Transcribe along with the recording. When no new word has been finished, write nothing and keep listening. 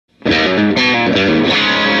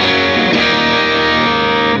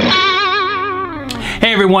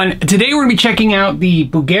everyone, today we're going to be checking out the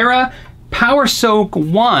Bugera Power Soak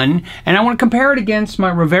 1, and I want to compare it against my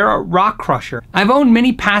Rivera RockCrusher. I've owned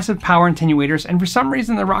many passive power attenuators, and for some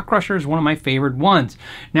reason the RockCrusher is one of my favorite ones.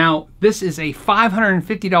 Now, this is a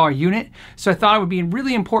 $550 unit, so I thought it would be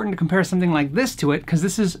really important to compare something like this to it, because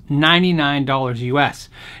this is $99 US.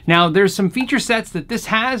 Now, there's some feature sets that this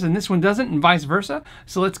has and this one doesn't, and vice versa,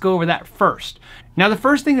 so let's go over that first. Now, the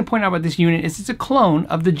first thing to point out about this unit is it's a clone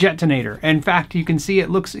of the Attenuator. In fact, you can see it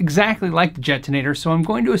looks exactly like the Attenuator, so I'm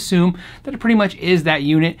going to assume that it pretty much is that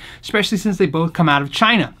unit, especially since they both come out of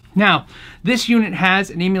China. Now, this unit has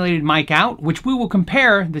an emulated mic out, which we will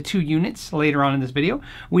compare the two units later on in this video.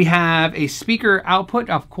 We have a speaker output,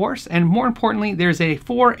 of course, and more importantly, there's a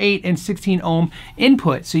 4, 8, and 16 ohm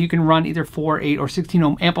input, so you can run either 4, 8, or 16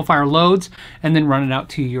 ohm amplifier loads and then run it out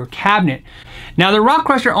to your cabinet. Now, the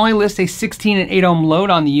RockCrusher only lists a 16 and 8 ohm load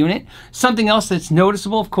on the unit. Something else that's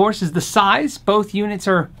noticeable, of course, is the size. Both units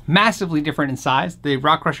are massively different in size. The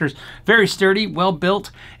RockCrusher is very sturdy, well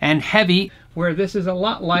built, and heavy, where this is a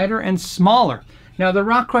lot lighter and smaller. Now, the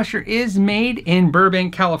RockCrusher is made in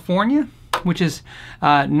Burbank, California, which is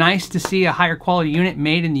nice to see a higher quality unit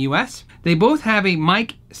made in the US. They both have a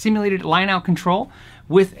mic simulated line out control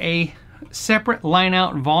with a separate line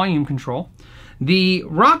out volume control. The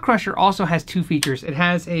RockCrusher also has two features. It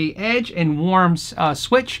has a edge and warm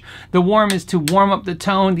switch. The warm is to warm up the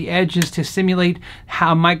tone. The edge is to simulate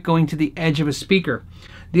how a mic going to the edge of a speaker.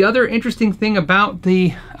 The other interesting thing about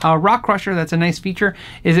the RockCrusher that's a nice feature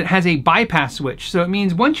is it has a bypass switch. So it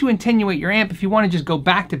means once you attenuate your amp, if you want to just go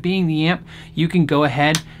back to being the amp, you can go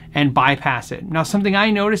ahead and bypass it. Now, something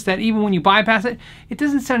I noticed that even when you bypass it, it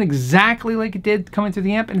doesn't sound exactly like it did coming through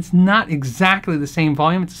the amp, and it's not exactly the same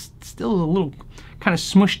volume. It's still a little kind of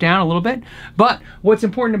smushed down a little bit. But what's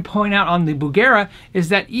important to point out on the Bugera is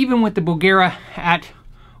that even with the Bugera at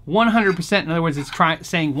 100%, in other words, it's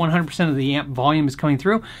saying 100% of the amp volume is coming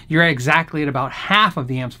through, you're exactly at about half of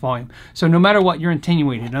the amp's volume. So no matter what, you're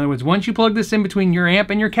attenuated. In other words, once you plug this in between your amp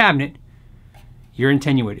and your cabinet, you're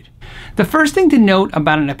attenuated. The first thing to note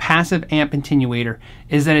about a passive amp attenuator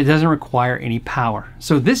is that it doesn't require any power.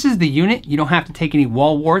 So this is the unit. You don't have to take any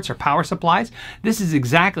wall warts or power supplies. This is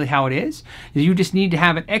exactly how it is. You just need to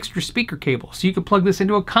have an extra speaker cable. So you can plug this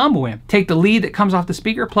into a combo amp. Take the lead that comes off the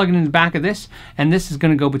speaker, plug it in the back of this, and this is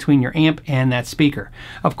going to go between your amp and that speaker.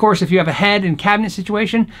 Of course, if you have a head and cabinet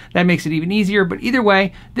situation, that makes it even easier, but either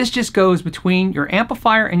way, this just goes between your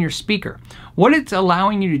amplifier and your speaker. What it's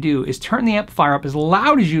allowing you to do is turn the amplifier up as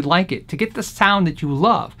loud as you'd like it to get the sound that you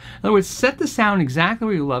love. In other words, set the sound exactly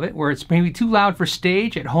where you love it, where it's maybe too loud for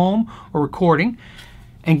stage, at home, or recording,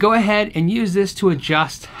 and go ahead and use this to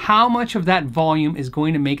adjust how much of that volume is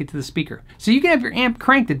going to make it to the speaker. So you can have your amp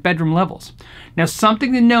cranked at bedroom levels. Now,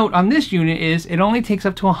 something to note on this unit is it only takes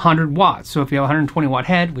up to 100 watts. So if you have a 120 watt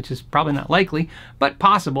head, which is probably not likely, but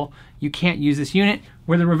possible, you can't use this unit,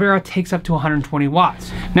 where the Rivera takes up to 120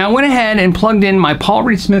 watts. Now, I went ahead and plugged in my Paul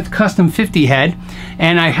Reed Smith Custom 50 head,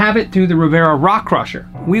 and I have it through the Rivera RockCrusher.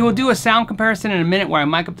 We will do a sound comparison in a minute where I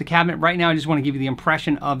mic up the cabinet. Right now, I just want to give you the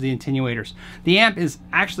impression of the attenuators. The amp is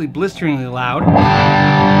actually blisteringly loud.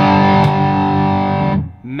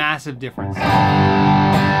 Massive difference.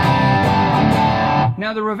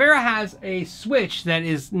 Now, the Rivera has a switch that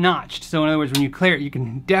is notched. So in other words, when you clear it, you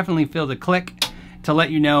can definitely feel the click to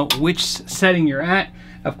let you know which setting you're at.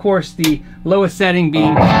 Of course, the lowest setting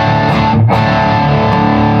being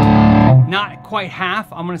not quite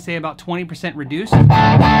half. I'm gonna say about 20% reduced. So go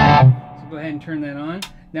ahead and turn that on.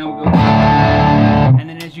 Now we'll go, and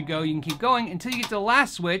then as you go, you can keep going until you get to the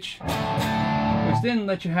last switch, which then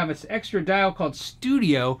lets you have this extra dial called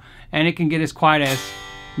Studio, and it can get as quiet as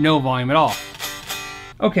no volume at all.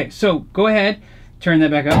 Okay, so go ahead, turn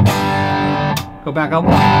that back up. Go back up.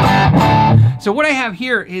 So what I have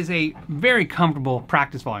here is a very comfortable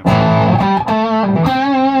practice volume.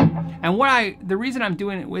 And the reason I'm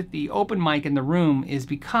doing it with the open mic in the room is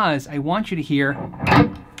because I want you to hear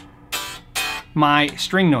my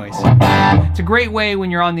string noise. It's a great way when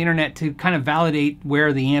you're on the internet to kind of validate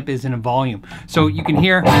where the amp is in a volume. So you can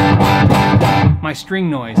hear my string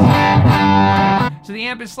noise. So the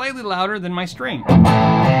amp is slightly louder than my string.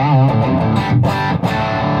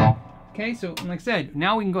 Okay, so like I said,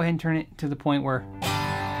 now we can go ahead and turn it to the point where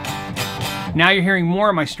now you're hearing more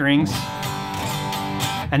of my strings,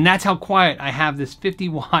 and that's how quiet I have this 50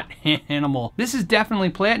 watt animal. This is definitely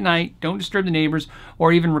play at night, don't disturb the neighbors,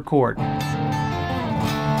 or even record.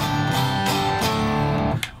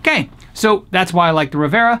 Okay, so that's why I like the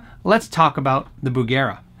Rivera. Let's talk about the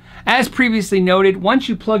Bugera. As previously noted, once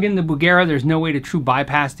you plug in the Bugera, there's no way to true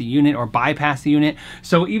bypass the unit or bypass the unit.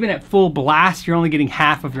 So even at full blast, you're only getting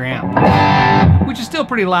half of your amp, which is still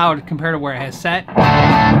pretty loud compared to where it has set.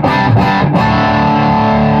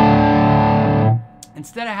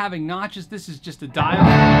 Instead of having notches, this is just a dial.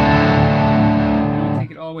 I'm gonna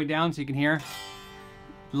take it all the way down so you can hear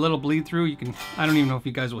a little bleed through. You can, I don't even know if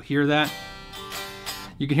you guys will hear that.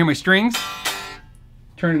 You can hear my strings.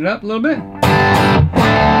 Turn it up a little bit.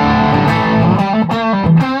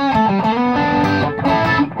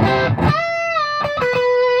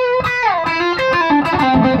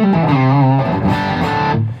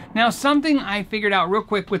 Now, something I figured out real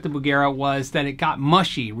quick with the Bugera was that it got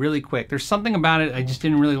mushy really quick. There's something about it I just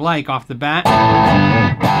didn't really like off the bat.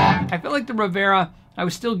 I feel like the Rivera, I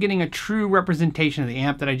was still getting a true representation of the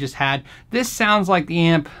amp that I just had. This sounds like the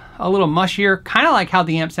amp a little mushier, kind of like how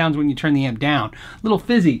the amp sounds when you turn the amp down, a little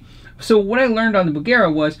fizzy. So what I learned on the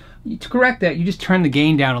Bugera was, to correct that, you just turn the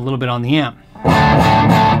gain down a little bit on the amp.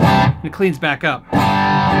 And it cleans back up.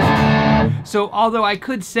 So although I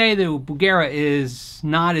could say the Bugera is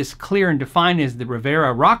not as clear and defined as the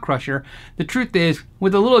Rivera RockCrusher, the truth is,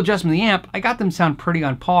 with a little adjustment of the amp, I got them sound pretty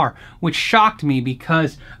on par, which shocked me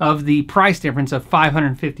because of the price difference of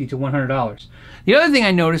 $550 to $100. The other thing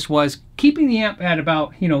I noticed was keeping the amp at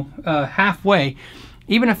about, halfway,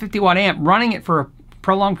 even a 50-watt amp, running it for a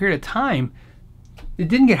prolonged period of time, it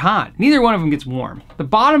didn't get hot. Neither one of them gets warm. The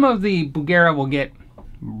bottom of the Bugera will get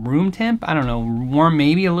room temp, I don't know, warm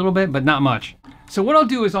maybe a little bit, but not much. So what I'll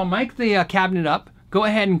do is I'll mic the cabinet up, go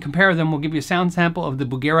ahead and compare them. We'll give you a sound sample of the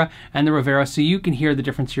Bugera and the Rivera so you can hear the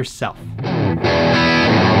difference yourself.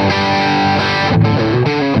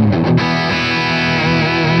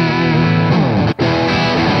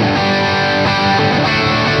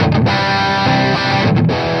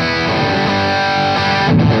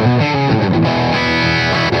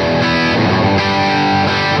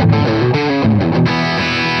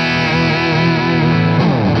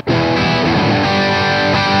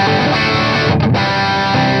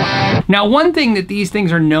 Now, one thing that these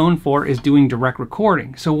things are known for is doing direct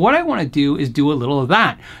recording. So what I want to do is do a little of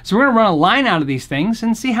that. So we're going to run a line out of these things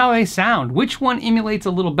and see how they sound. Which one emulates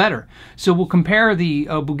a little better? So we'll compare the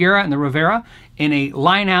Bugera and the Rivera in a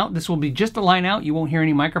line out. This will be just a line out. You won't hear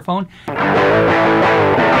any microphone.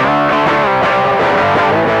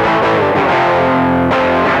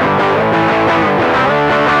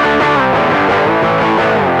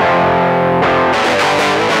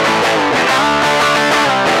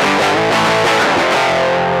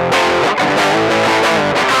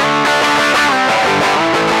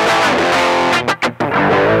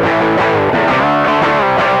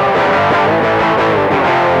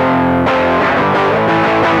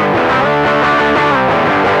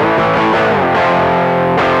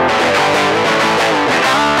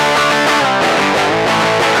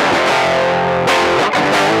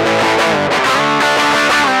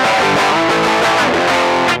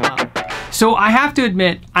 So I have to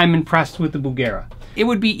admit, I'm impressed with the Bugera. It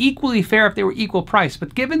would be equally fair if they were equal price,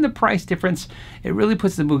 but given the price difference, it really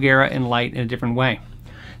puts the Bugera in light in a different way.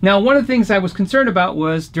 Now, one of the things I was concerned about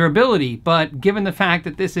was durability, but given the fact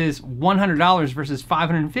that this is $100 versus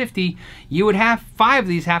 $550, you would have 5 of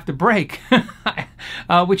these have to break,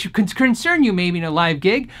 which could concern you maybe in a live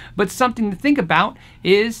gig, but something to think about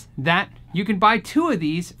is that you can buy 2 of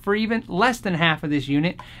these for even less than half of this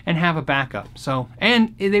unit and have a backup. So,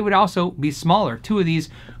 and they would also be smaller. 2 of these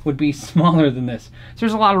would be smaller than this. So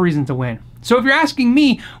there's a lot of reasons to win. So if you're asking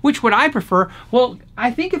me, which would I prefer? Well, I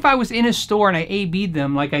think if I was in a store and I A/B'd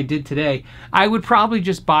them like I did today, I would probably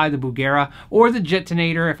just buy the Bugera or the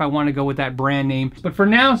Attenuator if I want to go with that brand name. But for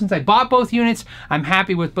now, since I bought both units, I'm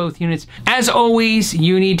happy with both units. As always,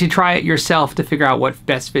 you need to try it yourself to figure out what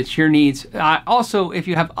best fits your needs. Also, if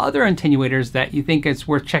you have other attenuators that you think it's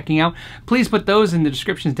worth checking out, please put those in the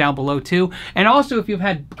descriptions down below too. And also, if you've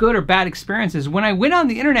had good or bad experiences, when I went on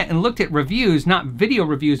the internet and looked at reviews, not video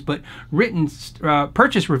reviews, but written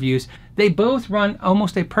purchase reviews, they both run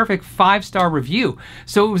almost a perfect 5-star review.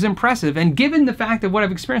 So it was impressive. And given the fact of what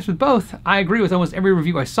I've experienced with both, I agree with almost every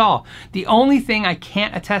review I saw. The only thing I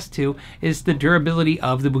can't attest to is the durability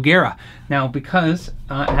of the Bugera. Now, because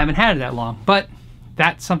I haven't had it that long, but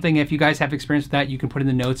that's something, if you guys have experience with that, you can put in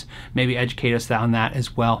the notes, maybe educate us on that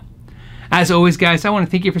as well. As always, guys, I want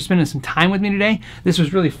to thank you for spending some time with me today. This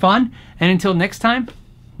was really fun. And until next time,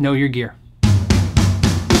 know your gear.